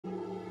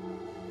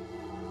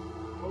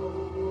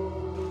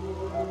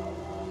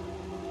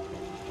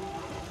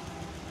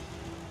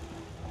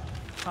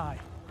Hi,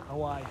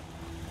 how are you?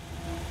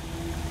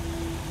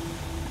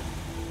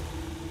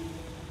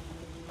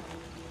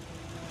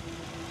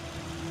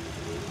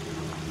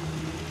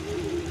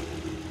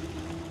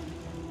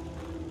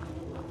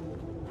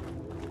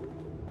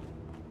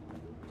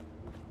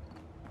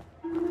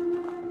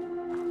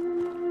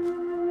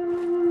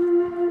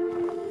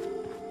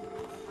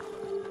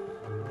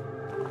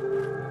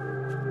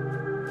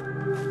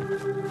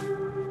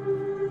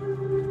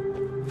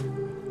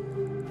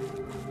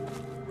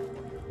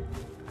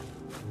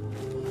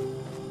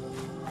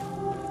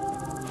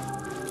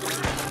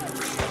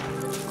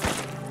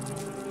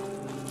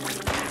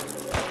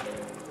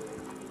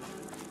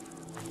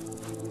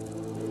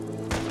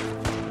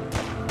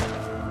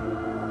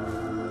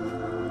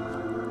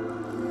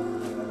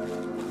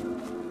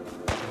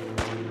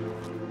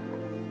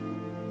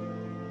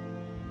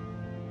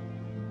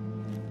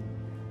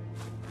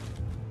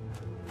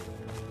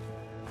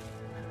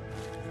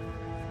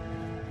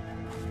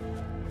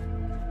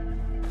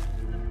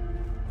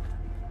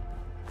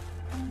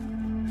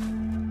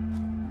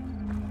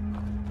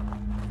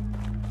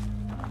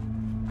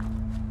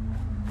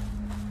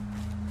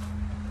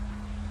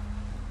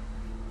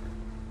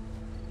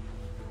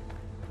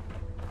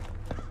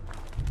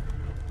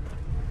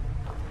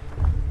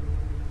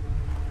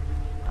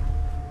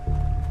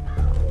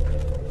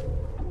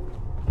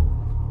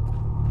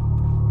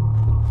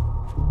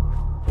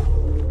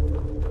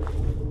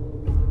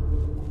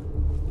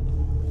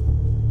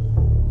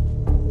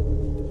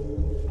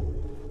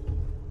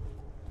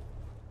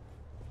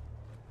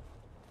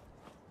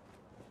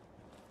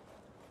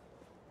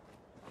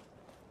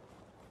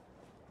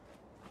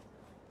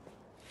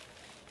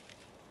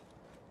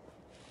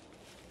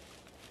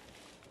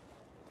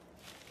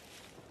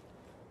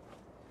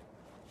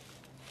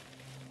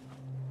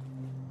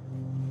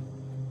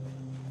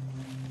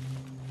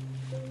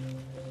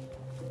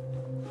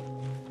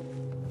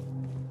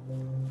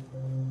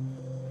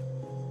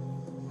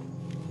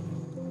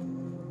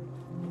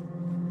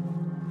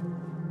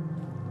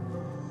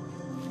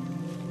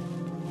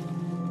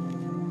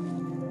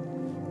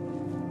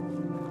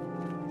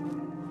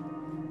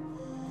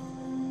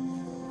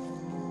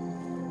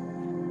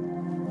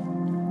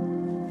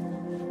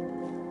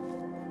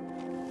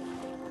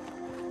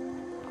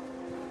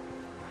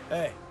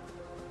 Hey.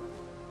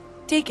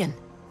 Deacon,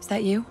 is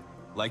that you?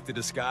 Like the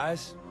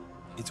disguise?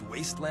 It's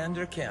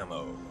Wastelander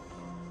camo.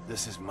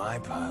 This is my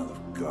pile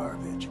of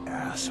garbage,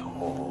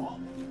 asshole.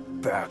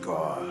 Back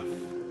off.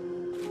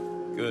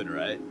 Good,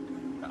 right?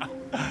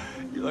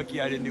 You're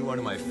lucky I didn't do one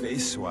of my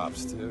face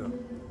swaps, too.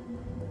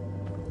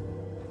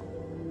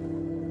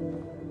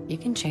 You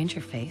can change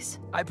your face.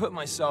 I put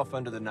myself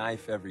under the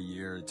knife every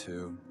year or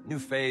two. New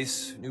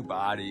face, new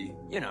body,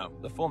 you know,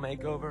 the full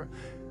makeover.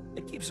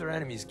 It keeps our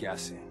enemies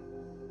guessing.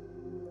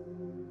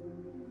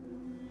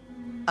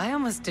 I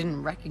almost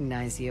didn't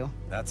recognize you.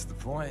 That's the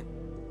point.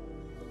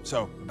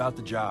 So, about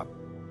the job.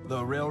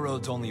 The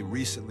railroad's only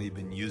recently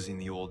been using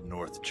the Old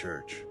North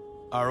Church.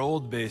 Our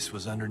old base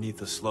was underneath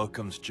the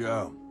Slocum's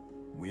Joe.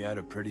 We had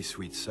a pretty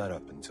sweet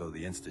setup until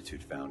the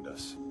Institute found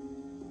us.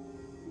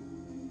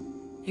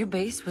 Your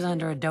base was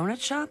under a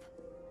donut shop?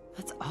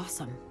 That's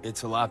awesome.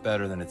 It's a lot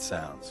better than it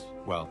sounds.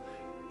 Well,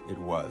 it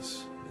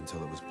was,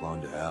 until it was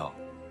blown to hell.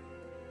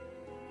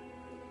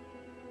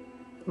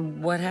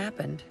 What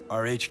happened?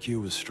 Our HQ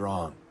was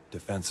strong,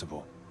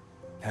 defensible.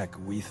 Heck,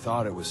 we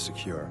thought it was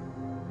secure.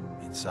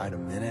 Inside a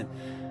minute,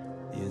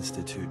 the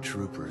Institute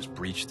troopers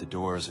breached the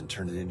doors and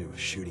turned it into a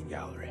shooting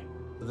gallery.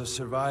 The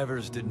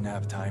survivors didn't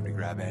have time to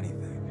grab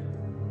anything.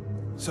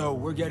 So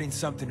we're getting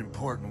something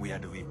important we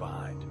had to leave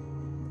behind.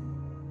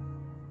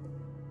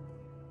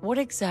 What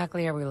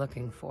exactly are we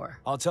looking for?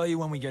 I'll tell you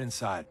when we get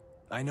inside.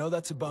 I know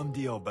that's a bum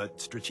deal, but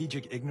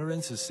strategic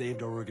ignorance has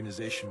saved our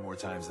organization more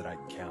times than I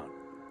can count.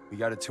 We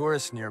got a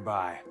tourist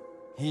nearby.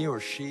 He or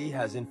she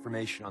has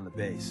information on the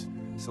base,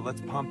 so let's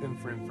pump him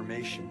for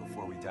information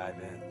before we dive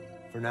in.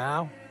 For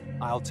now,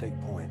 I'll take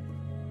point.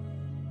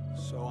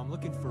 So I'm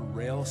looking for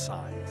rail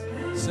signs,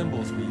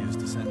 symbols we use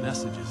to send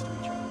messages to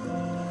each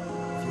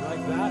other. If you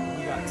like that,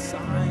 we got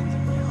signs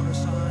and counter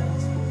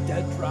signs,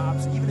 dead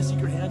drops, even a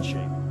secret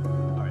handshake.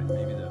 All right,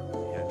 maybe the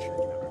handshake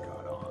never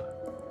got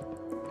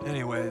on.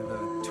 Anyway,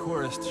 the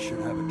tourist should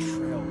have a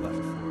trail left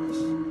for us.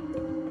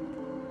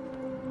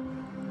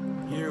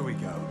 Here we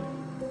go.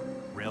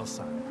 Rail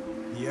sign.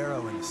 The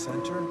arrow in the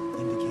center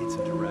indicates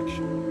a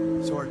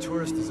direction. So our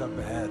tourist is up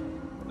ahead.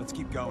 Let's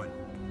keep going.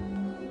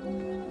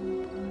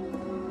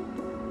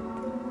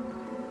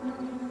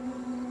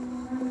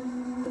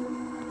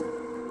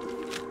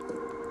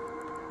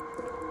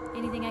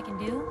 Anything I can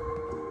do?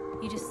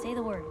 You just say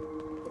the word.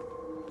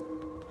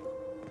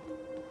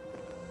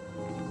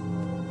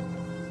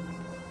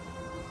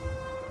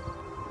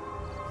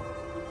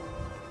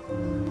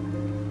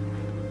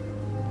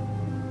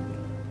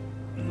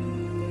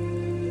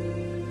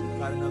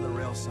 Got another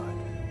rail sign.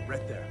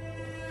 Right there.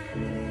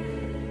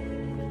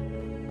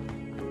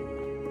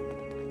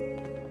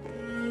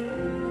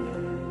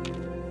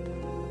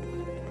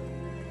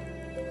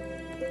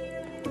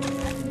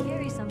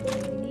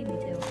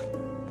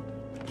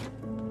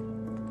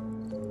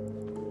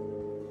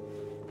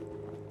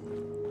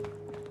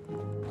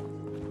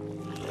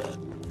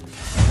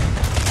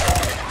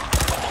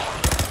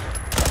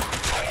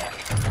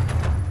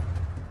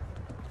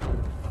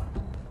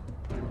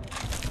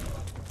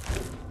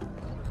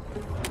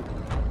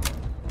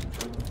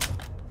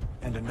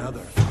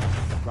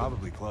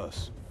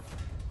 close.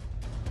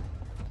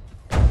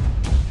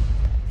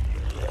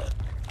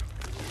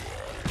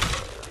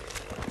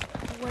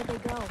 Where'd they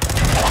go?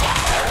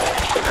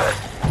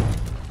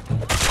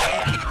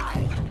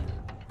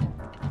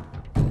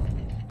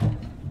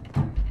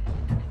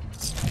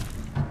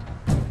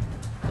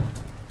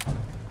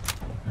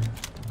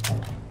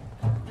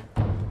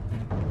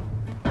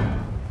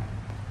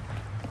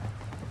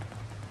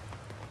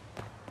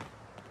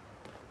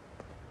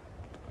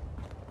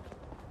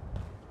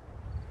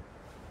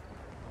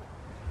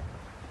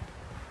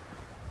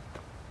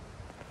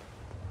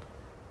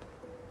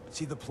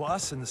 See the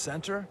plus in the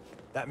center?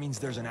 That means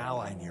there's an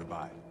ally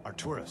nearby, our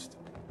tourist.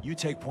 You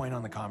take point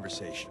on the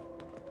conversation.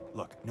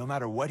 Look, no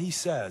matter what he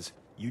says,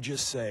 you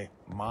just say,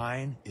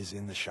 mine is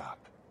in the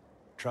shop.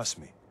 Trust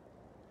me.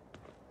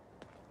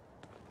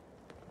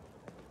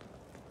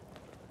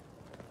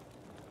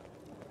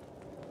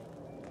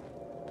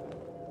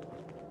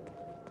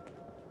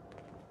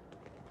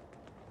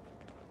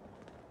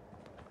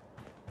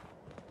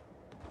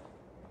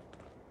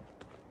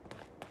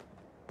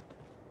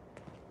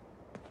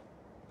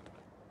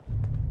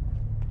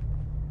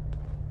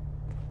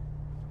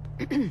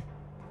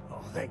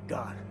 Oh, thank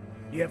God.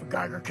 Do you have a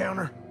Geiger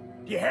counter?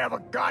 Do you have a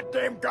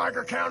goddamn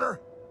Geiger counter?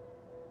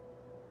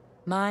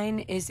 Mine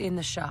is in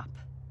the shop.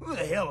 Who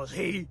the hell is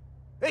he?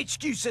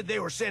 HQ said they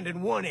were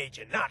sending one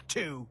agent, not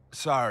two.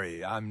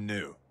 Sorry, I'm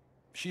new.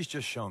 She's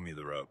just showing me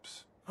the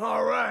ropes.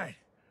 All right.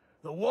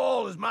 The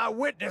wall is my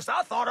witness.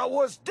 I thought I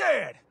was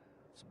dead.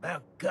 It's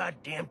about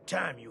goddamn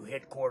time you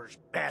headquarters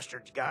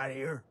bastards got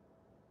here.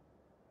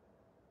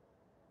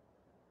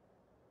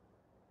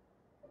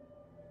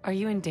 Are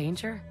you in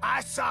danger?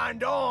 I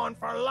signed on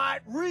for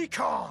light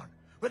recon,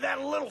 but that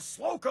little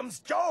Slocum's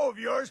Joe of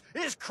yours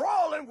is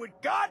crawling with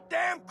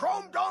goddamn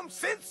chrome dome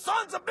synth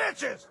sons of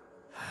bitches!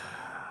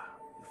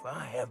 If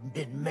I haven't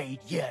been made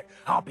yet,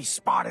 I'll be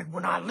spotted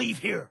when I leave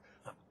here.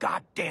 I'm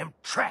goddamn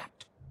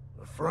trapped.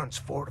 The front's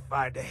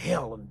fortified to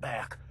hell and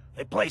back.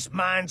 They place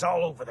mines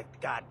all over the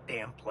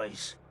goddamn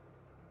place.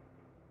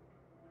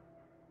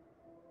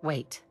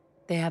 Wait,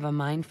 they have a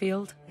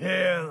minefield?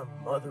 Yeah, the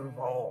mother of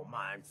all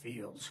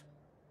minefields.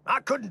 I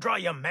couldn't draw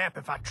you a map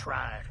if I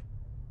tried.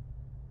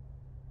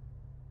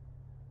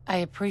 I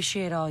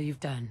appreciate all you've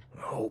done.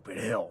 I hope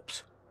it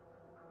helps.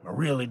 I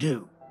really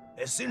do.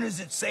 As soon as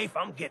it's safe,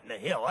 I'm getting the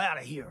hell out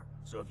of here.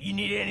 So if you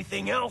need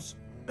anything else,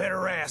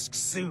 better ask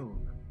soon.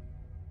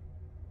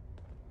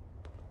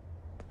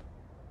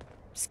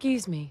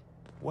 Excuse me.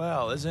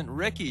 Well, isn't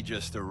Ricky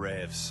just a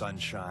ray of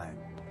sunshine?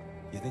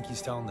 You think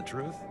he's telling the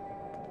truth?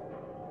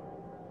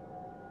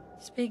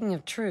 Speaking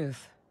of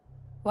truth,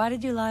 why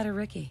did you lie to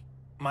Ricky?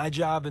 My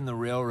job in the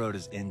railroad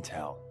is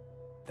intel.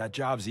 That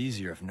job's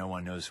easier if no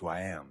one knows who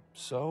I am.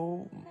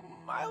 So,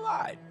 I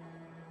lied.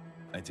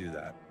 I do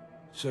that.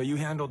 So you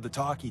handled the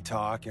talky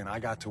talk, and I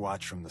got to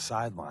watch from the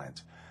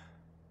sidelines.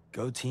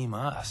 Go team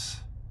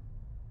us.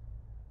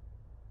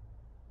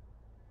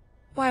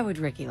 Why would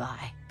Ricky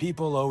lie?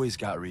 People always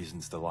got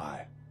reasons to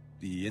lie.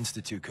 The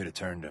Institute could have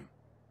turned him.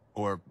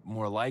 Or,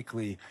 more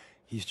likely,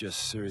 he's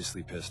just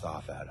seriously pissed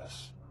off at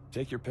us.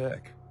 Take your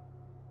pick.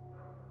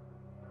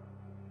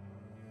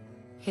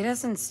 He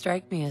doesn't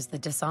strike me as the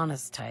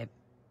dishonest type.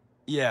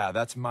 Yeah,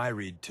 that's my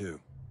read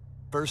too.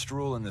 First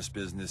rule in this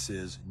business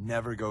is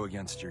never go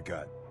against your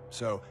gut.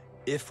 So,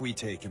 if we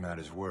take him at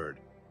his word,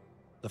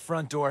 the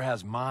front door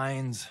has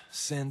mines,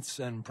 synths,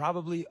 and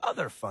probably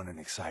other fun and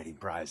exciting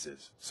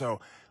prizes.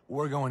 So,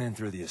 we're going in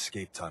through the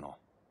escape tunnel.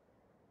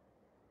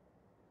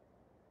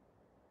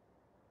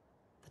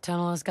 The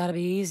tunnel has got to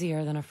be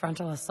easier than a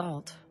frontal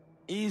assault.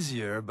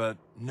 Easier, but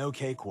no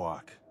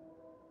cakewalk.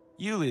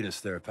 You lead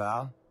us there,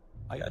 pal.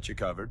 I got you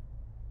covered.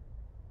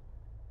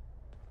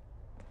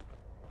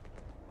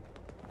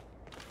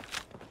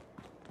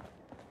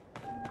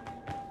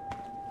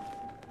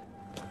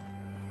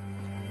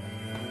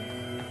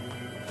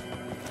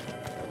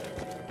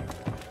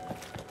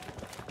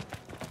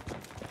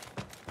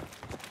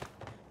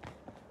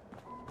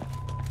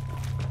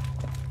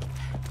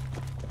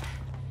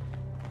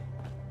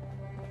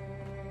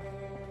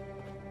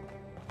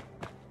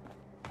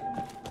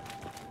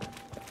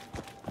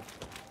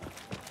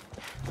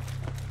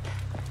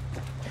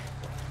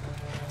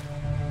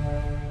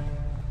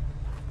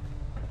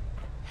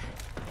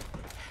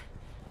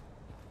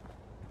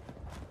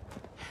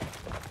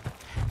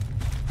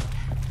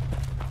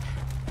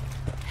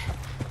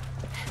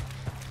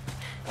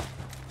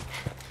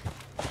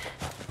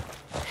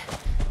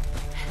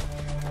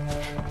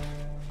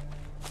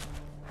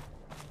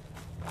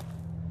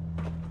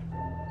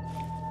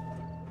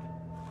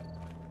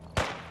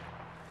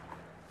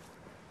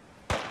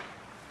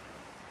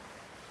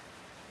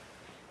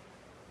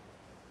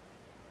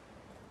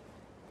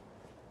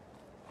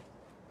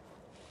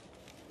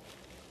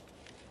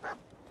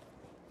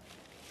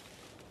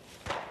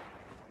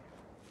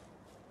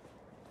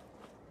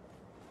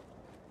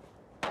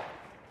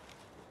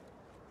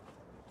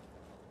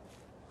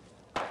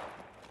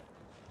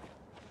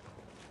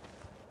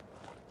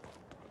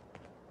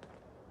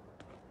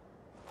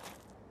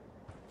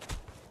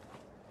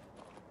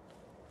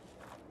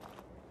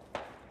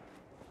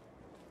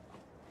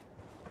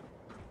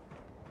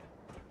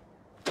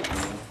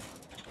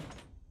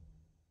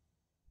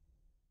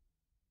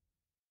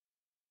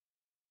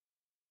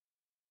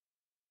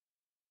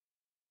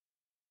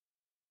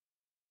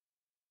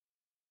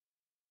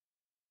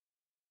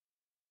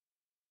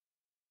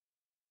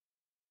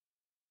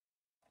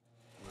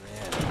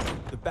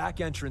 back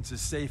entrance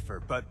is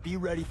safer, but be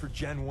ready for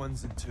Gen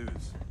 1s and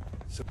 2s.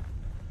 So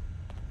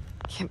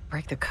Can't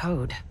break the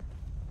code.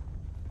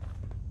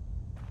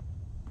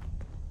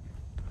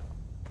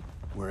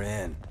 we're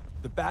in.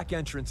 The back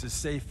entrance is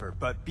safer,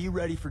 but be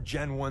ready for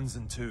Gen 1s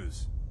and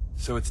 2s.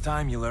 So it's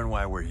time you learn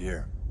why we're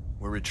here.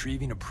 We're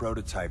retrieving a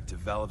prototype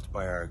developed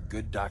by our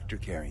good Dr.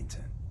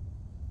 Carrington.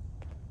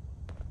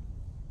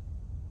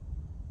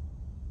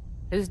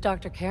 Who's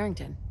Dr.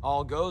 Carrington?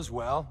 All goes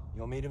well,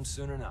 you'll meet him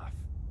soon enough.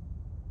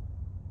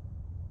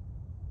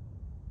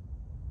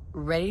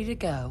 Ready to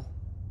go.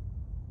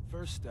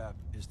 First step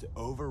is to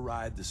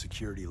override the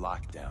security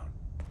lockdown.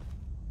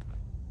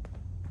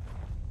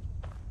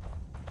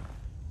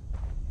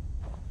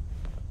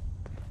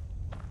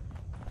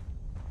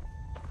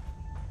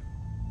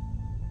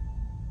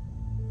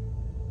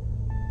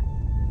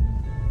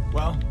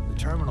 Well, the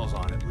terminal's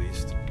on at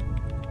least.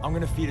 I'm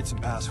gonna feed it some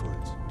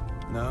passwords.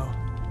 No.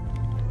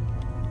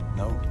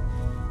 Nope.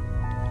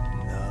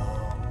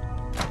 No.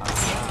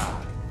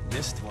 Ah,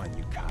 missed one,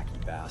 you cocky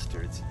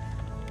bastards.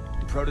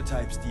 The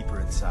prototype's deeper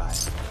inside.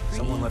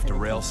 Someone left a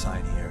rail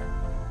sign here.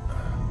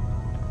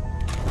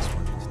 This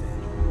one is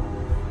dead.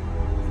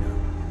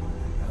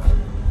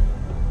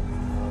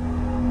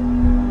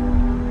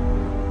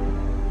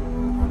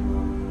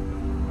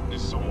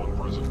 Is someone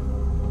present?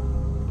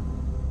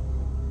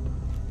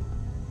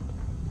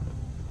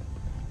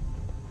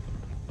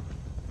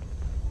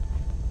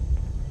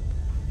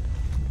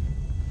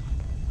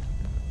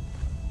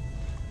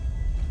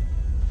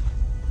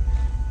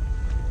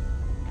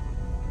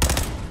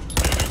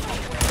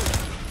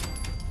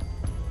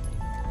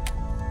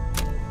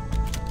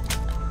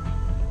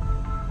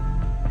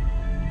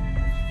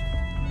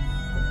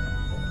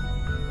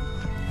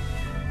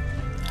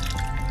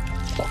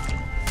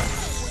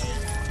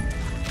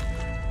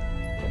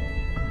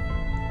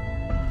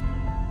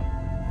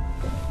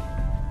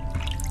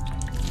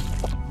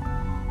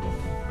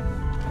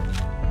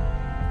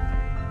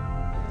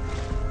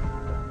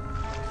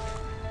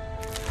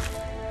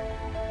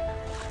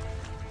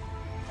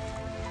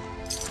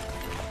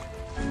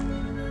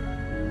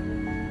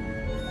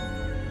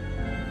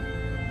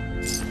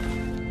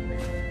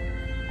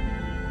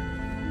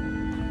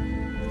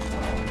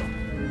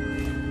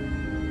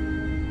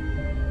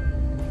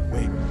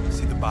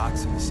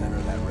 Box in the center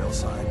of that rail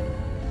sign.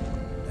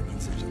 That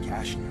means there's a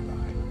cache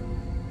nearby.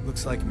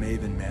 Looks like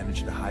Maven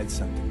managed to hide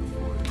something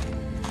before.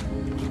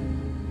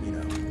 You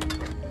know,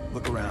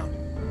 look around.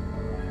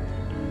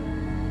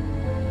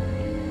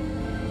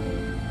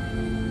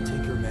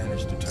 Tinker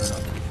managed to turn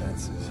off the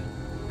defenses.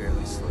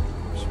 Barely slowed the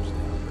coursers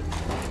down,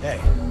 but hey,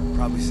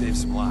 probably saved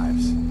some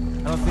lives.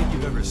 I don't think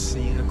you've ever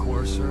seen a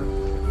courser.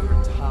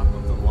 They're top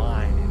of the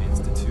line in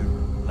Institute.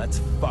 Let's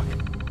fuck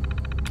it.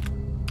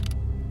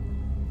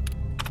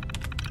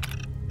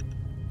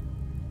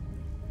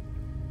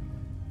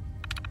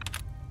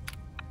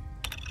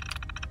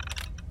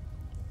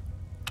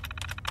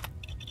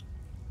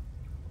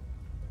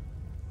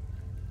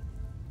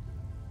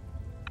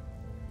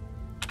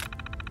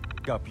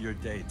 Up your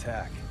day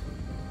tech.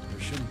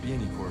 There shouldn't be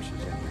any courses in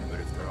here, but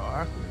if there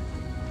are,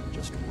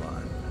 just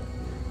run.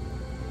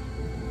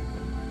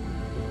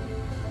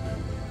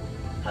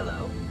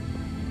 Hello?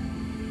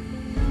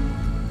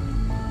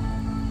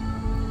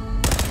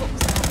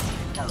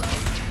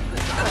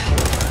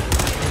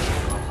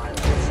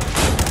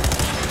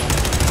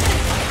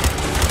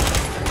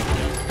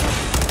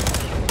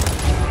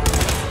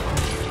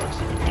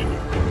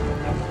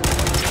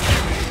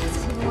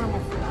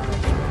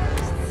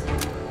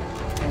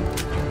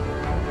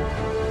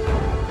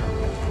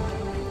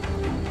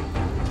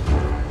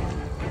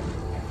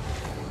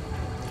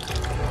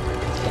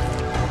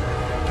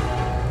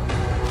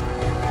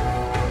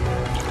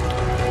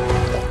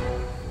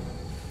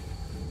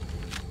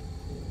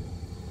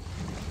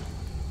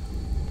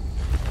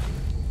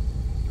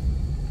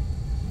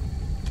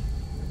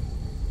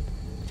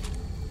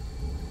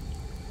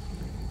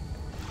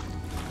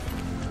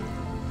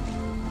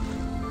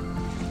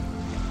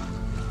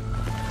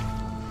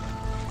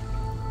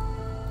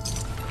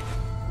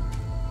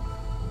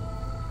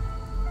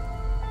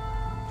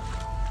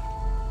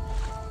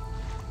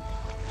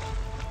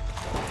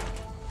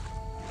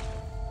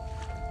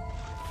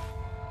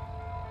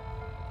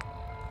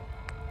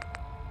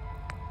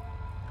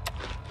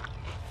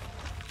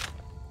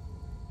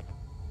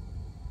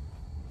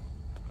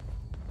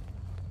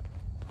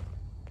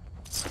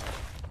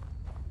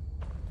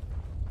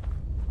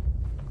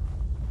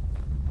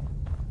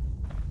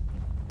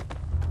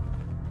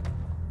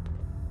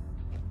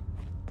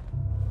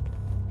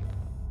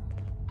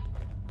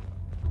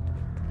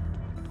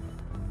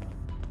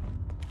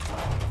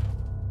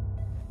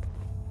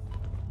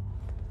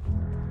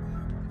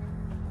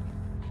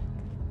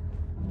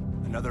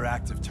 Another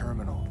active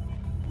terminal.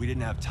 We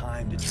didn't have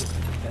time to trip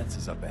the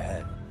defenses up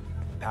ahead.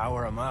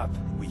 Power them up,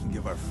 and we can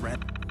give our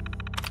friends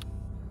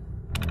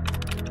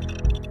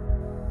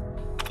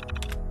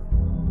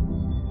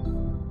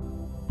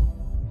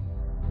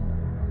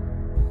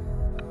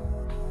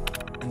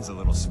a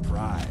little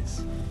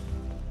surprise.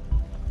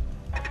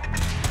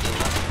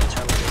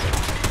 Terminal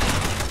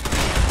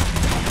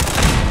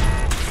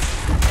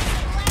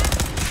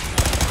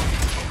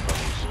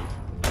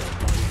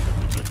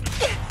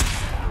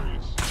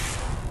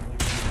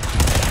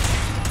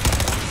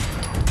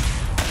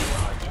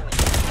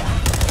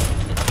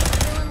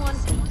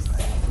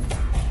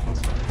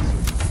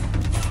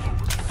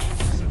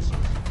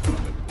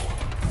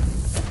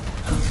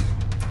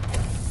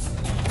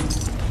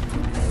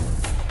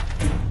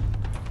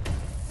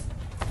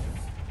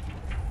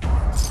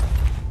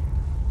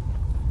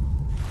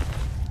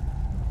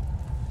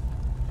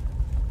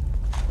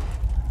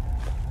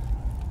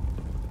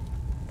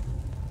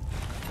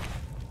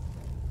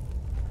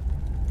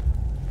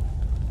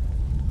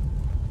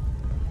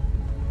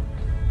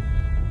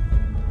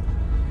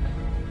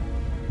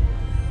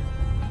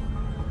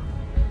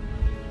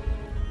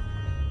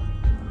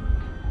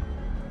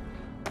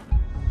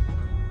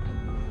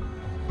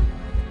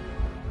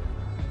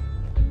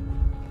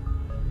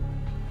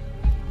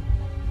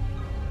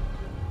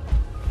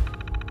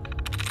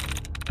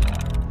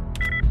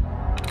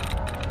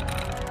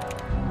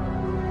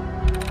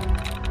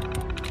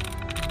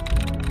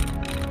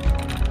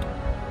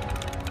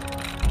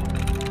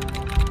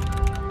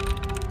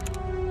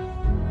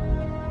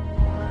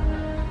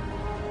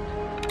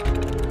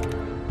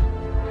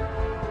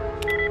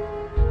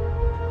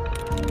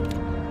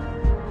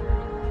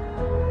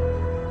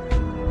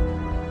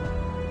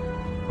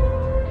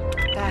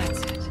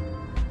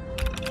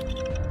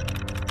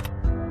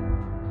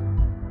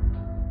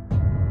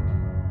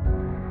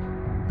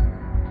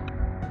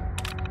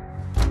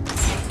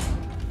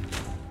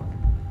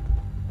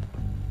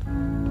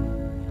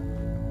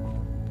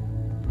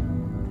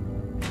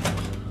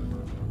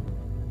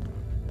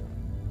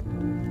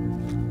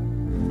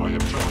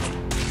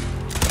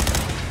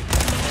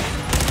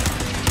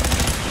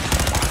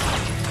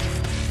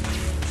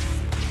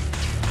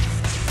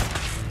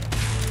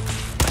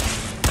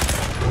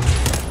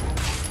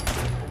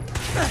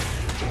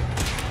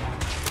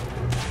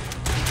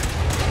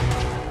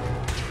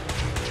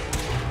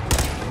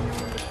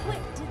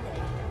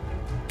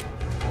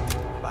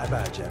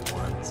badge,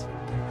 N1s.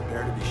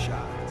 Prepare to be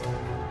shocked.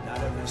 Not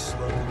every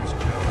Slocum's Joe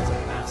has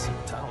a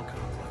massive tunnel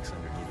complex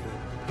underneath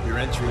it. You're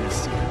entering a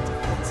secret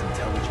defense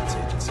intelligence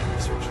agency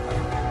research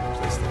lab, a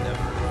place that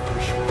never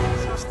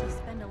officially existed.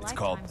 It's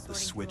called the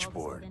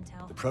Switchboard.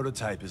 The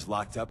prototype is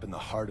locked up in the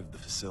heart of the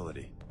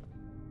facility.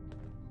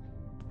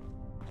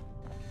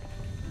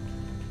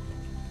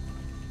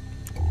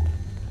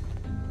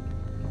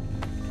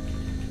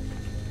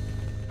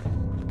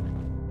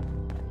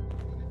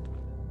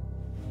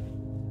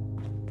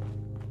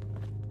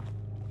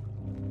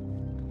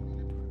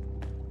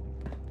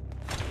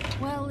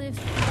 Well, if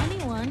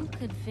anyone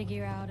could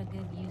figure out a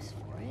good use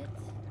for it.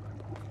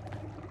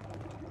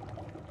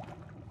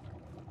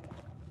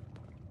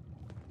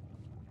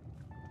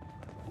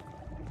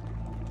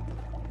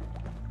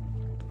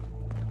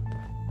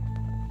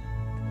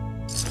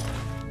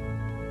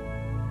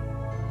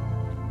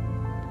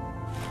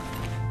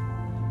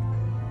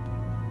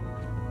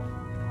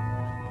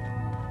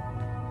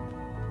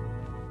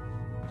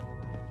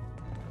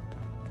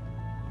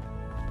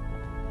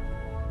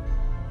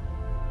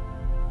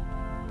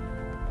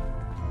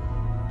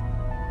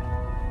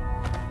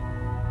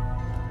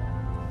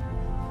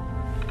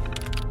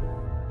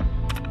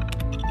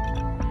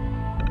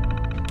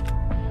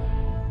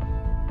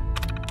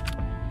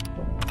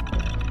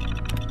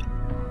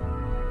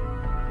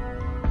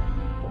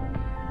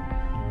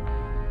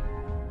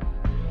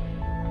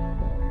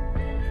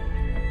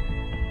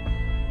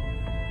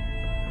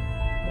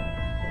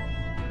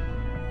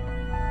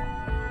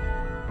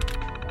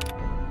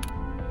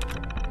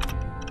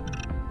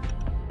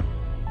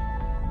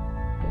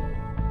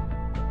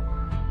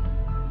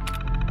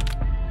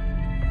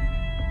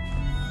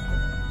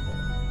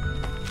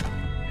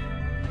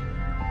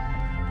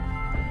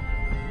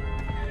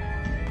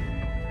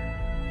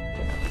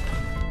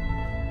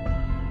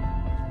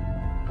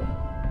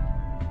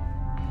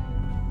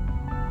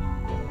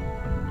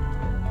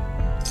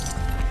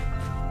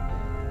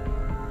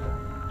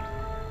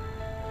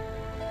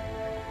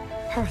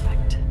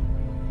 Perfect.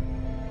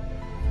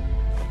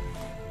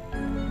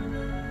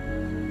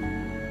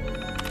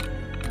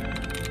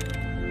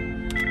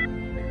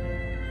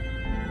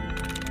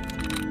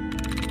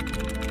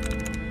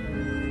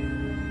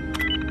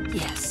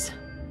 Yes.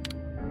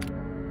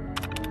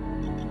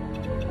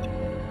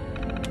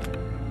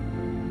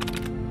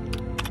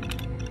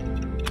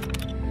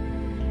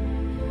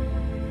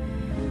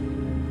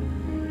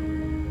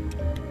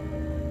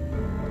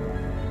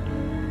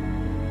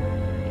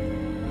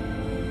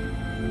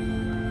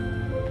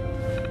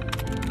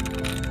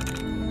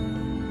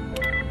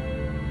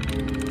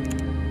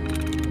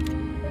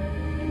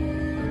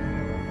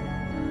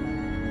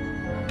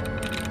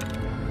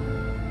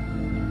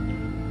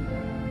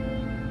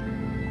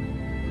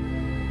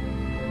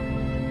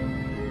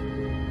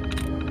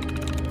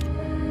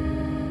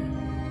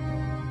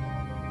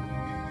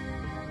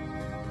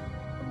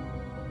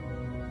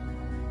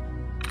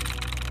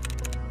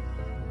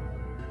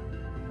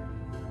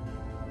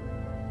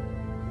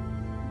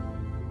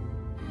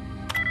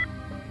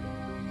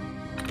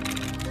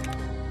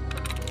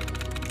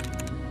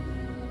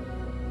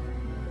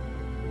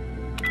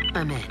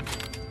 I'm in.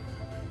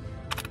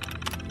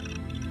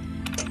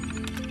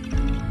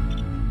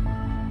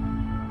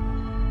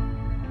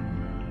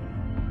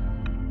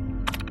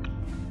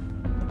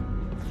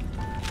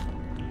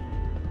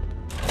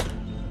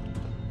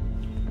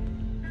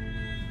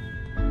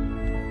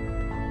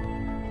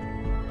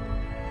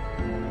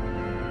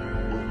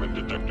 Movement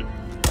detected.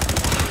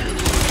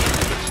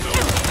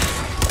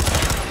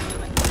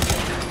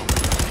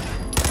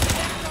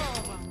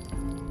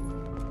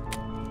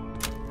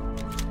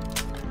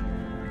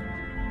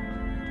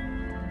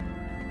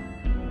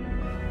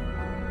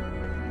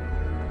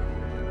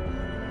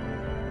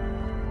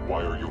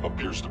 Wire you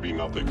appears to be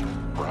nothing.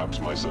 Perhaps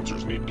my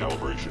sensors need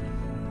calibration.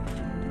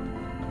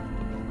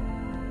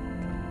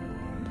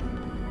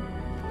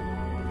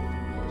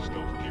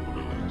 Stealth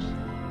capabilities.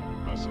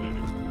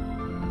 Fascinating.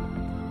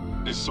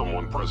 Is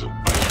someone present?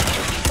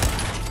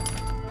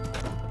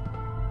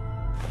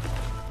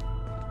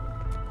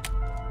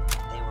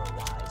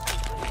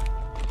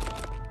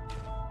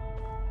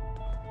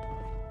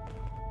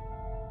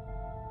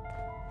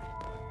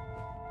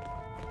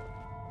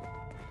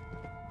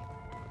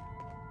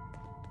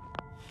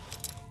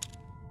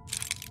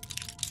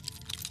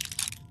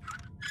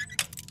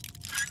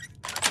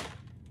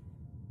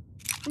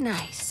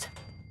 Nice.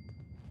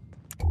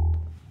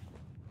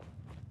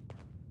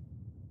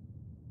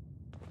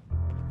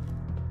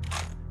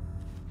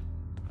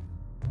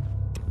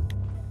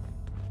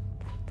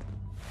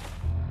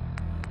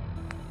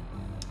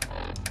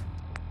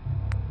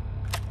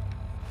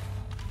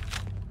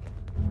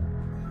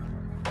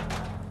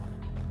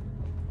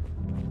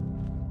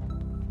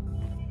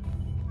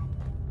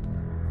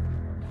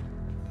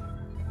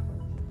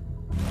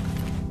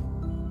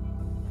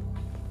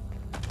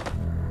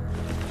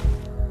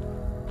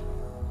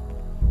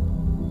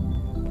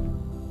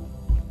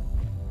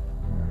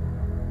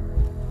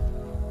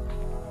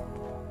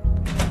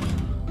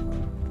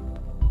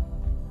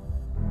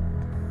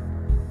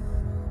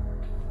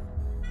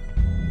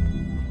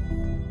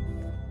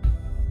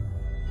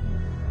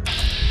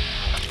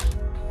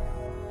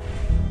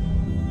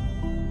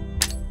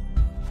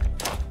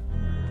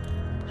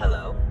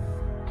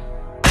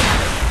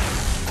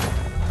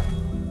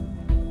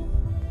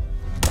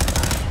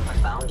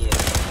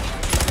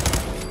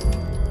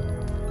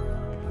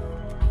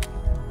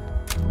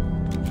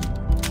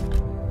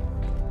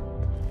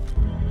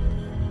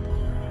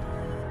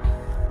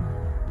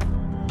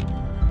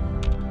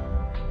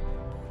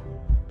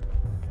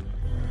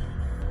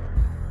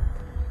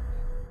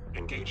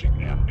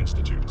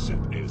 substitute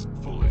Sith is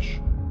foolish.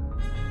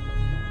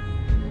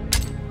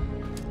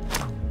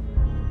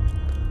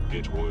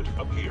 It would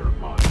appear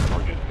my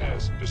target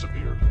has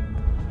disappeared.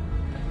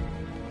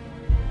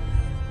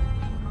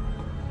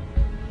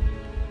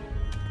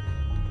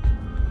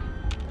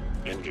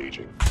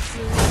 Engaging.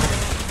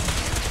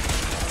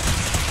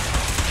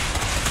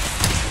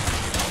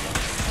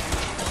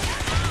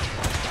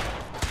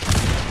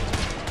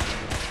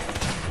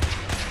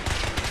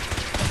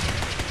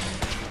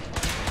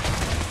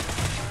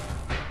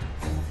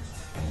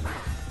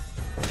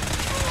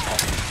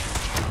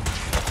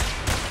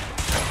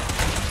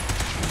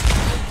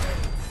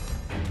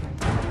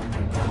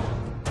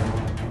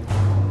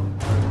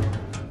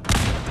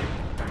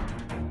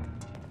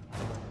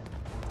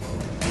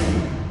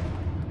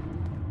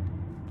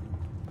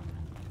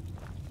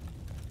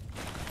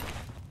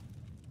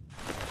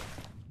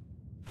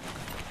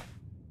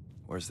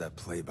 Where's that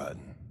play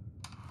button?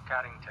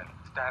 Carrington,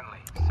 Stanley,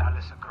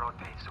 Salus Grote,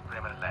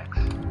 Suprema Lex.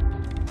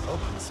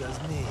 Oh, it says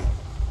me.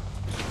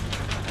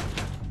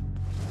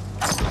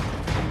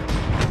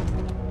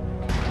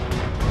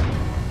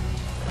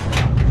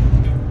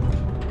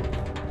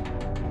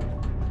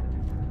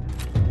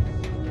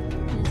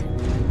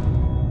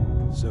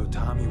 So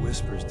Tommy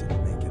Whispers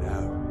didn't make it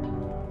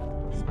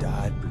out. He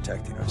died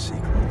protecting our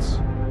secrets.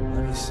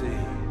 Let me see.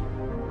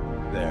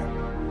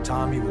 There.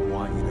 Tommy would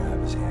want you to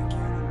have his hand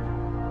cannon.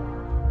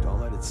 Don't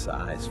let it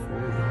size for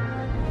you.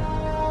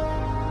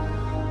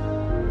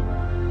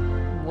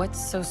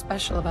 What's so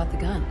special about the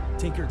gun?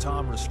 Tinker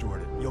Tom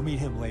restored it. You'll meet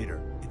him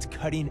later. It's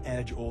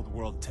cutting-edge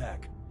old-world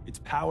tech. It's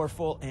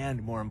powerful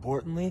and, more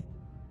importantly,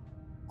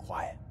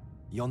 quiet.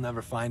 You'll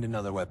never find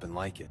another weapon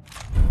like it.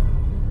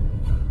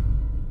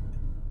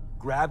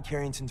 Grab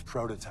Carrington's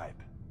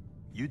prototype.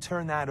 You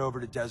turn that over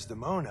to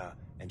Desdemona,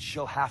 and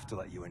she'll have to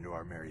let you into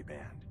our merry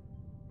band.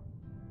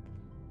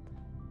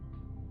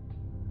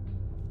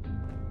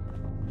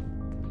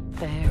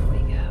 There we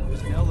go.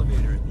 There's an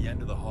elevator at the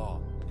end of the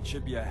hall. It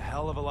should be a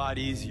hell of a lot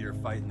easier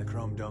fighting the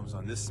chrome domes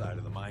on this side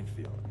of the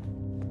minefield.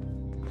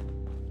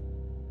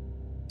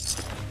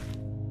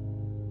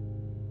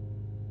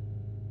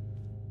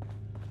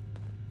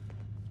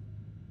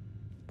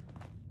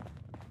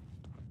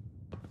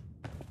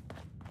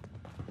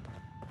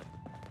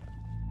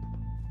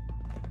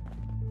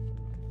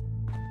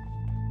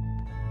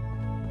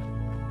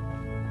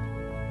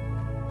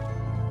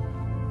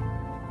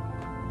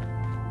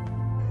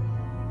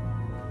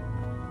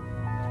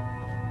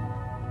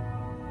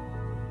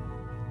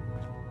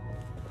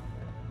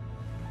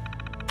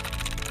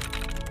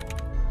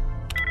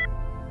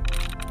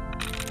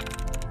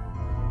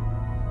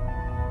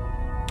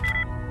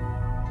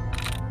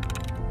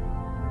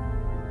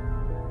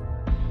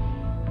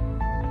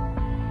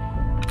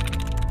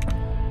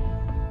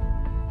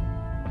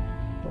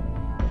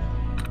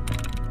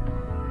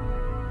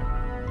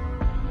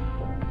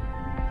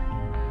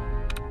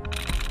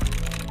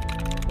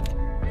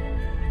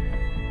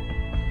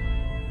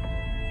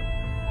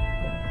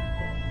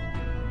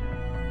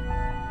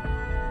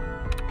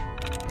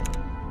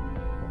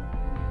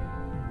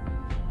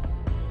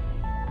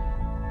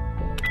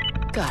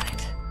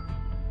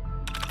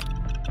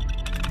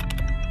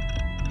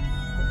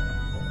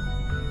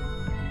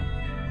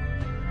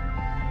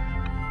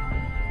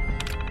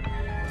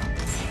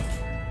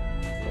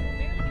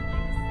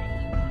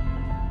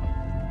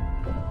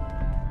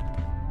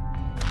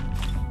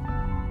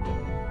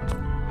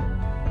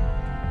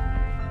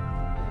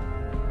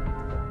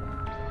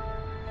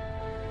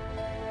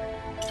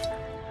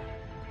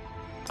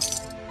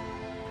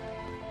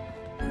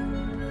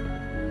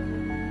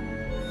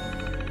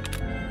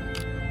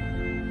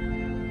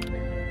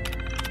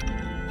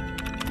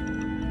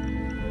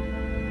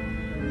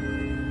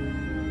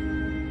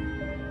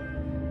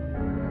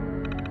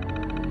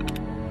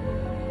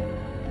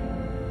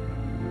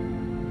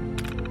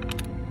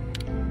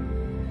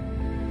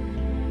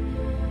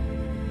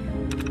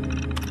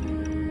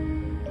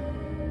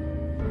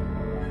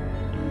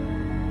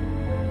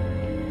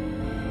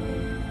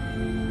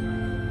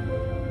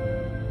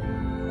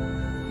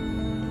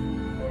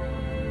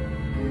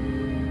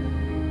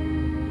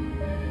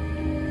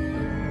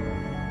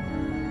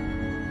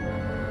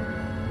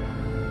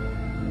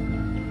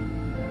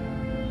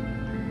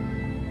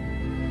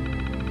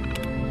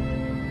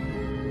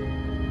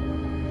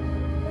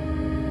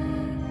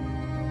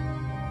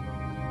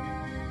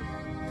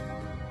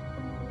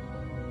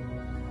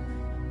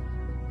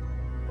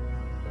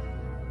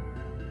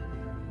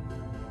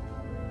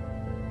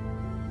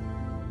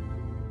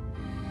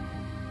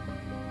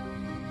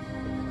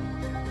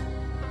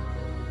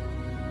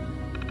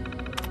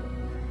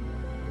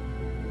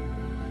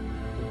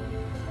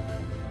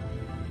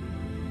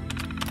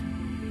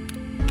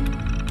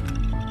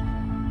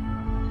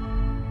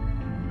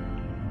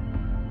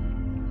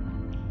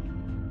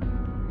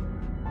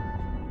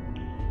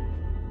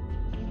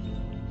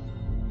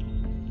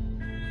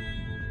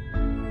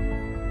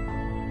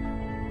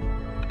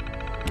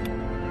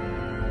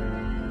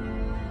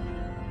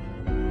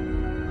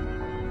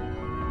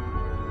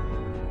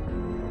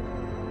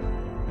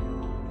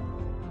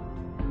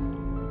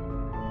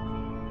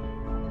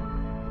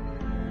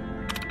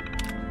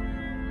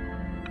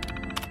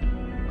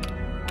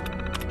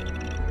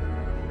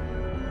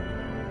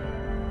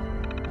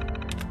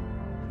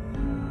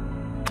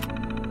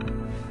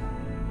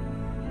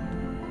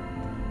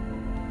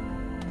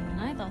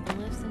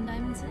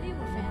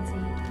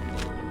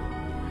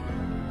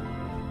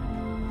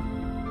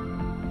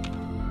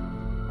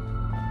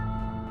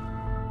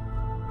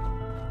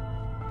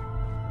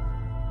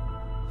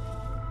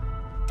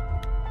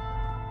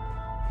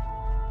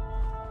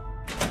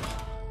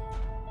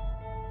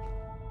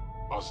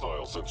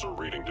 Hostile sensor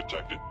reading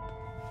detected.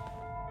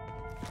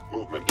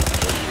 Movement. There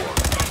you are.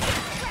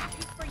 Crap,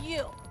 it's for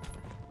you.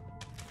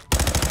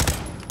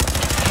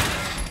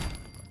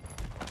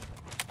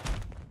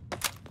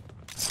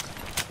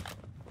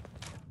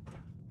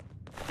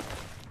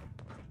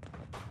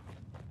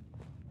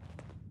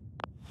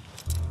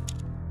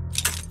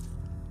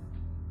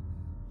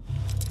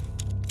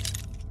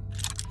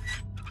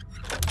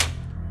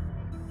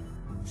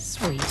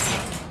 Sweet.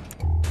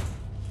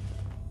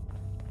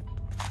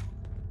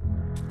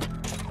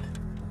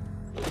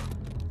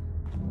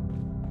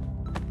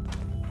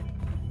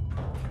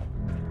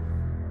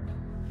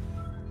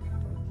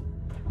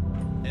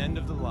 End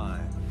of the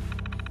line.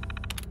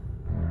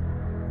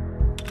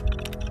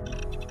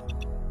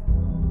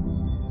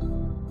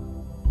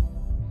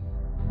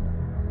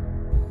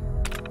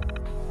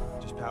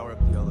 Just power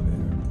up the elevator.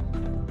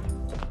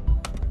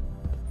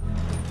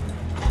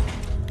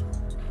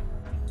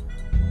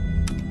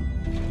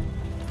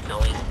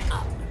 Going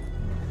up.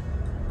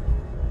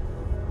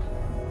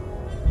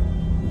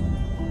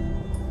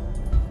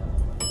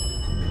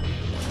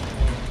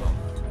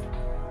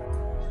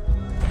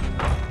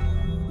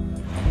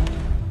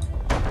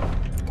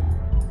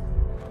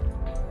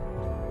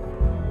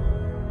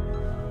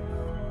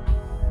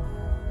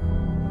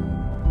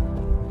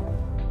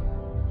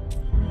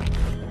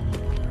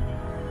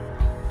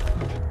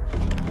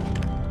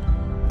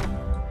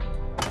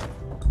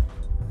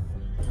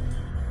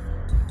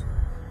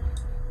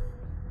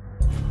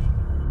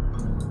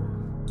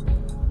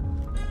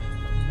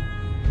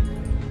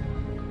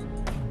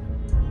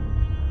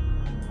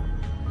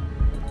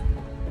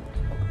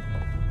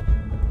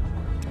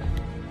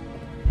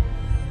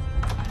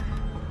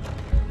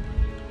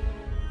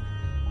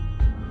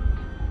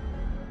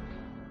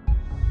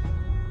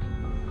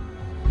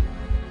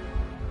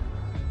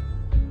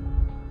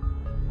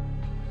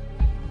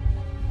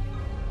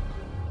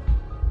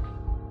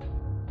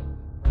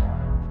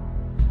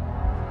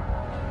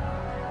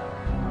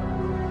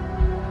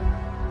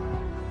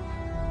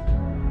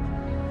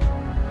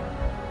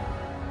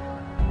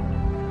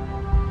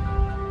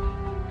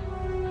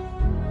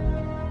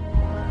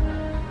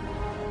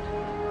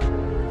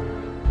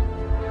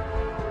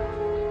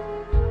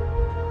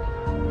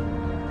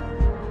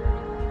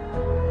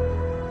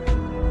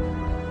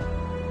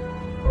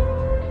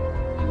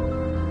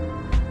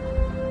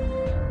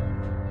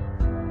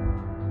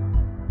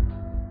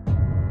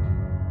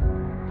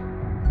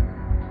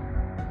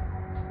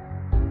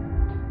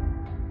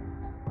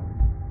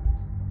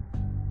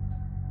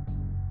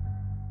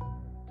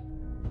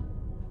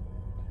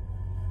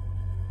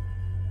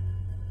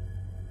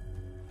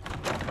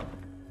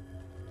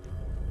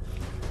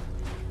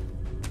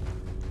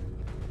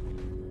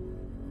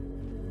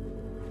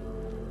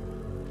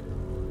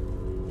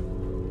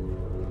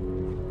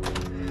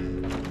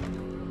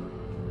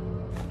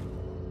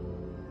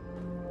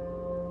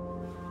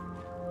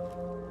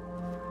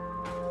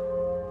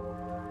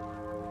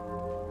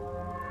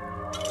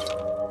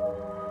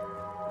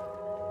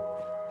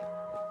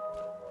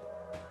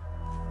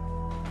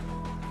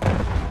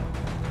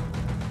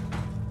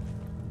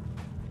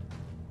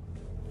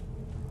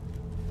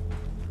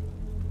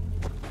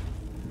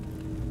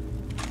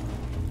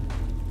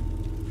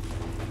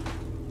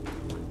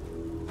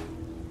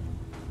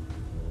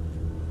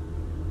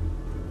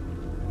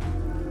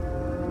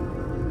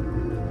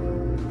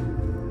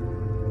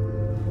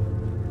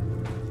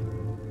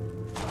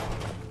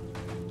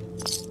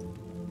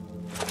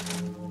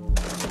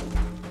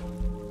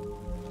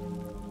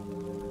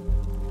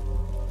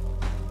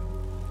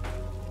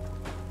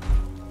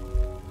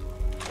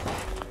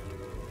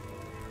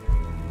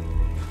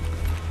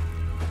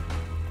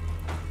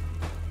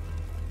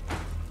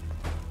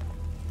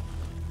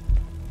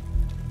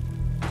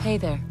 Hey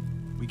there.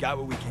 We got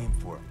what we came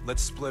for.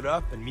 Let's split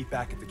up and meet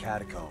back at the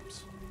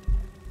catacombs.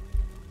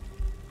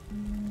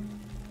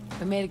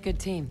 We made a good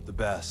team. The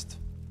best.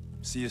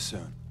 See you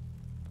soon.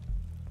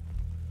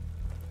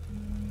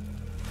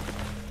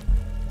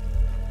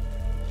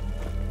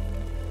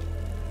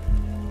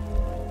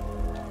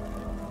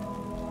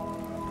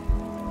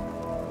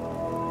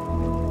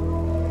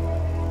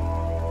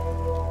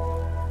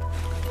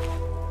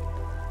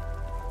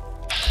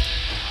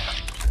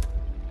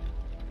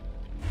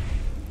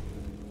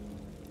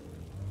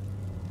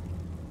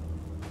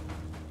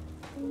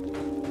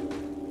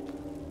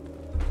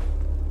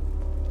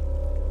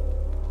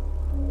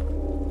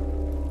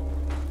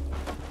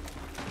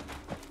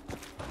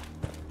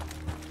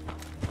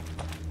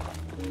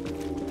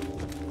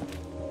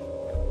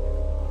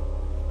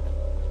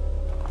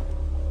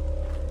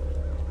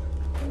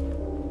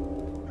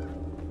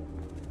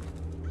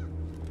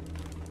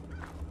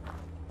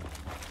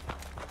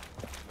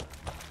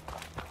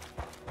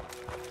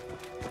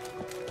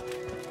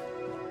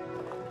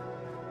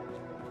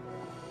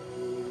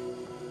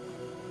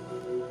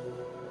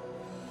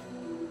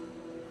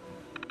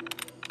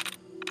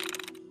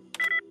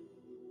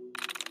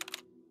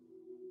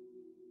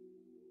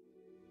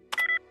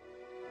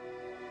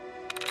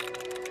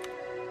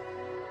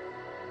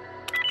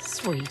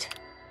 Sweet.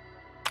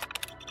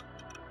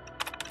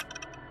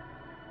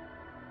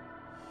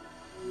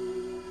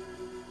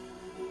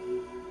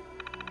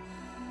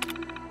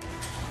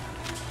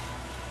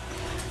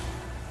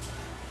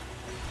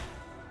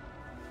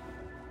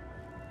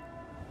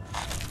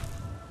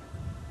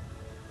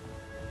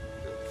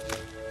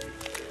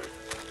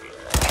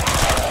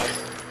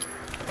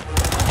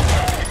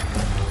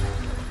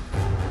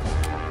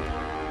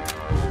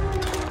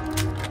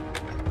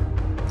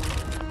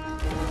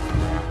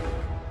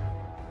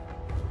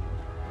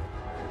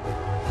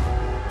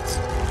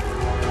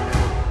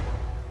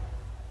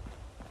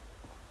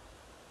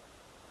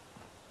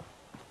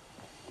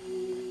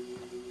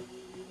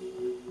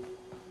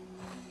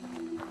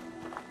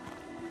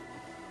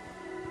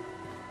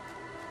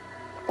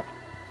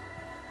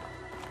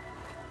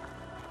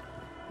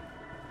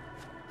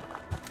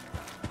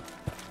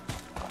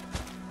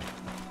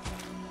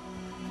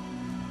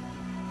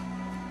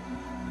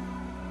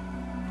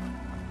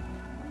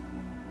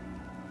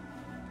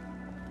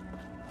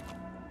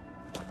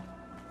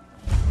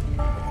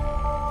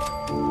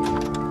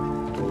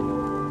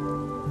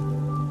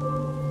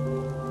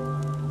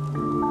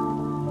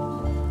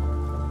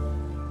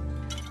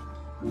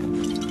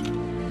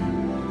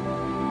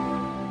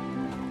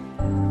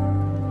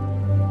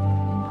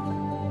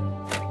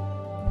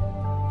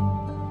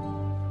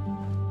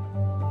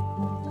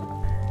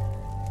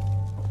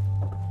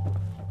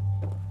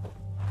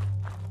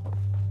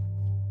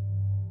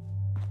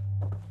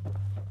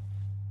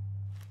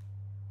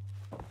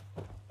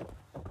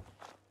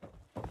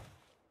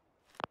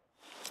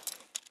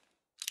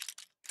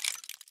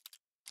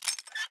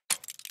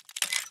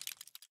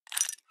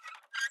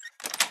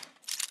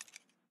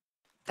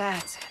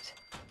 That's it.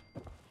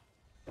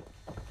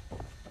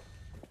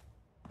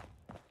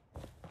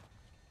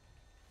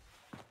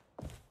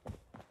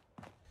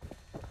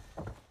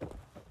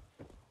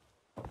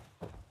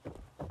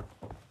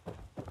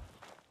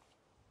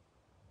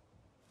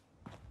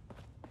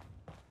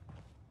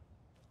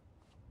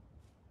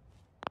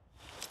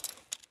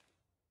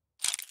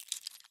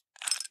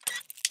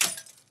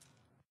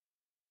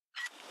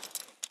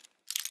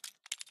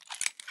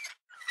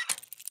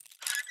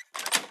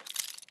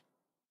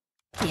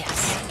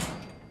 Yes.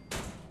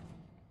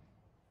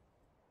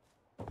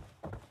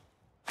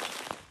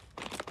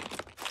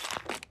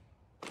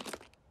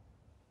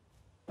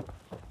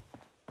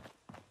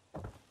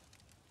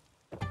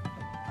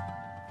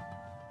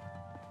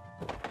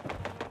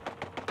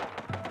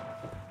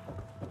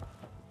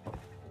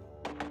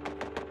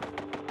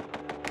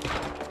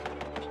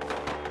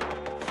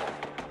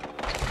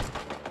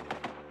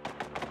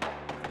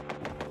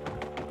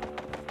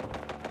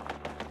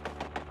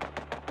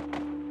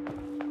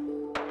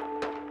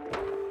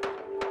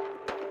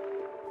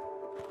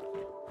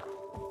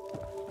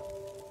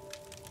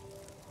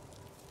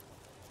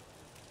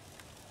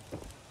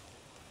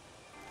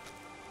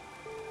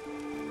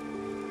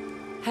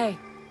 Hey,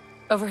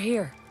 over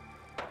here.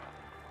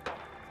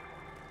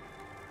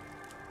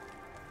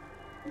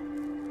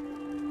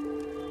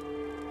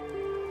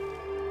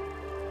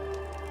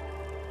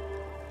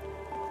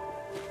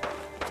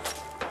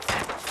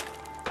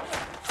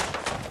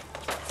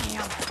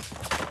 Damn.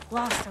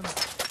 Lost him.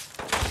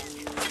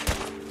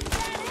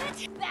 That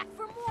it? Back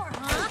for more,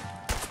 huh?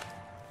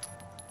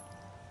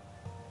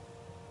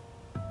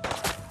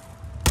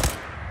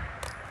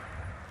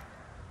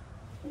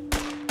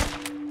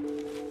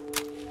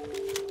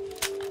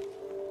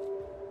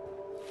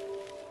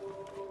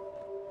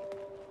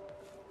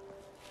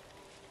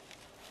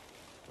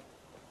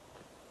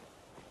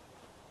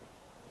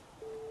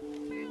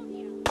 Found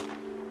you.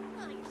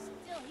 Oh, you're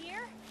still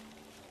here?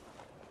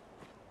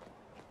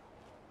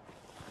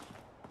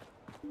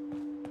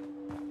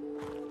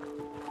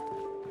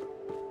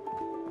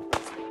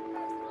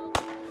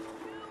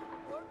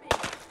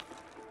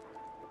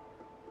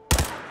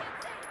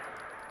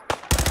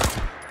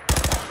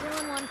 Still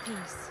in one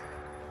piece.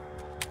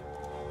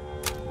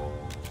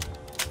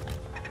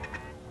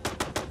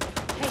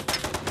 Hey,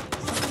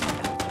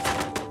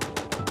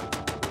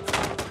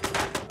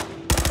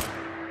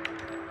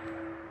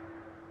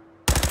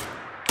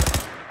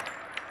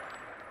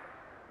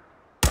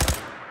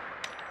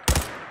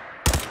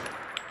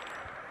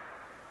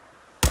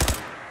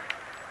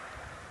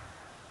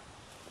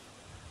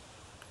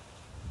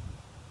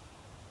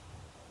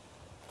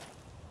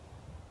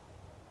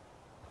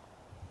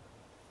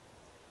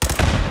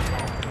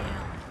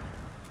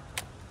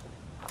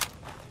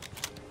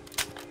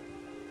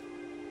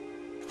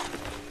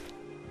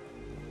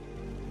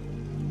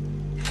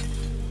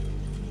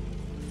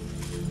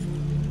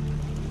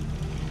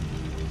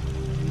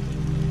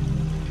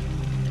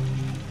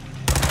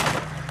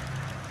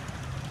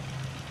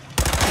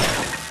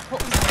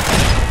 what was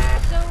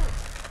that? So,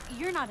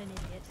 you're not an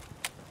idiot.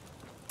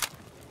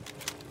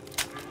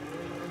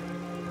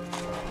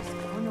 Just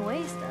going to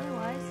waste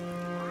otherwise.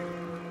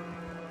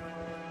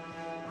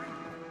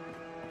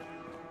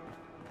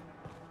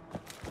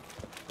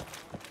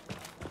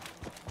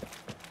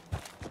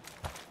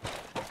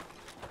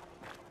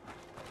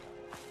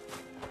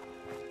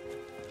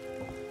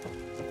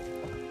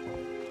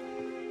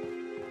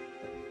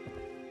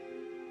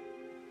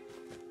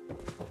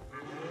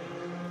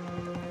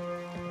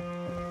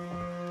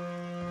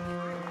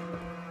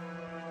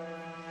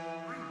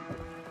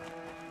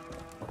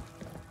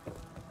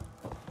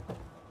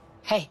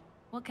 Hey,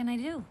 What can I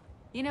do?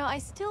 You know, I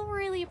still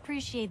really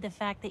appreciate the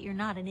fact that you're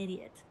not an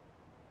idiot.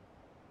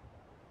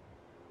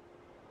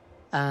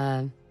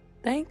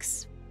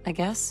 thanks, I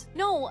guess.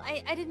 No,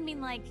 I didn't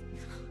mean like...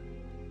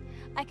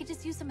 I could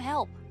just use some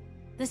help.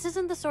 This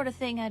isn't the sort of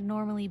thing I'd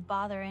normally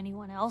bother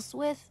anyone else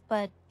with,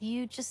 but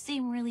you just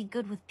seem really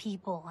good with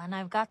people, and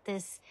I've got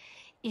this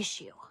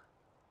issue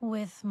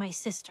with my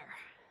sister,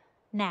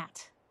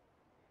 Nat,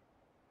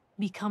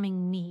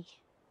 becoming me.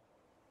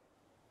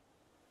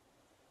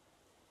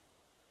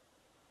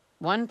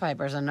 One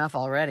Piper's enough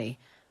already.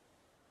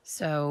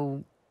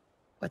 So,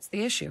 what's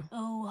the issue?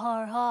 Oh,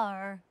 har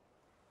har.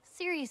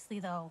 Seriously,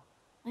 though.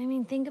 I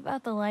mean, think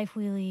about the life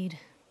we lead.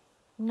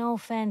 No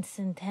offense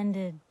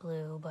intended,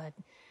 Blue, but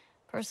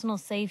personal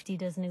safety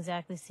doesn't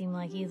exactly seem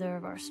like either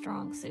of our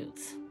strong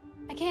suits.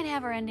 I can't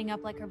have her ending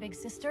up like her big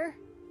sister,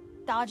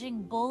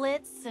 dodging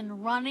bullets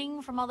and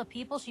running from all the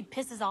people she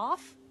pisses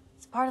off.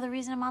 It's part of the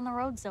reason I'm on the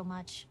road so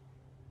much.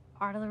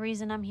 Part of the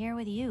reason I'm here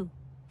with you.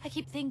 I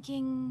keep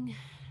thinking...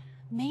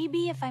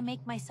 maybe if I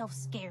make myself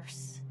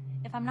scarce,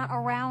 if I'm not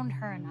around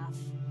her enough,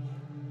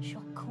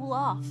 she'll cool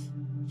off.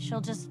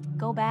 She'll just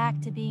go back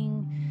to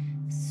being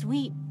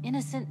sweet,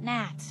 innocent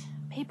Nat,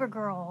 paper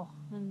girl,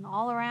 an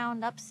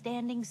all-around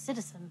upstanding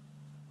citizen.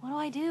 What do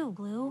I do,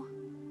 Blue?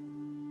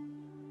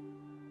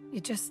 You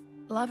just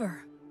love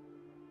her.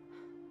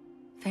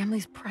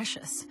 Family's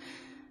precious.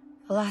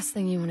 The last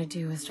thing you want to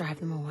do is drive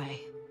them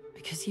away.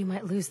 Because you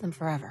might lose them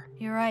forever.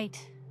 You're right.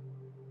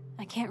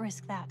 I can't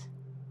risk that.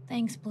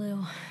 Thanks,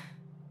 Blue.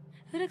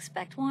 Who'd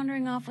expect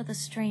wandering off with a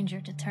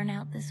stranger to turn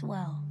out this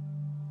well?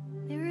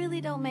 They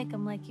really don't make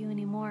them like you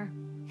anymore.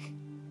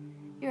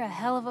 You're a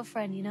hell of a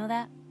friend, you know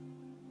that?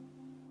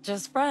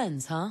 Just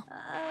friends, huh?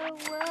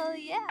 Well,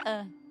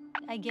 yeah.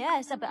 I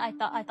guess, but I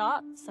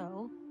thought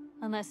so.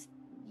 Unless,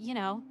 you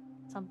know,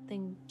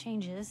 something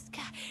changes.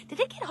 God, did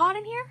it get hot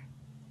in here?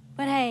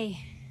 But hey,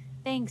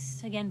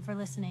 thanks again for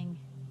listening.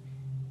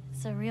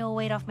 It's a real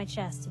weight off my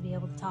chest to be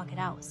able to talk it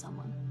out with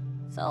someone.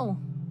 So,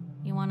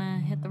 you wanna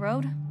hit the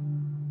road?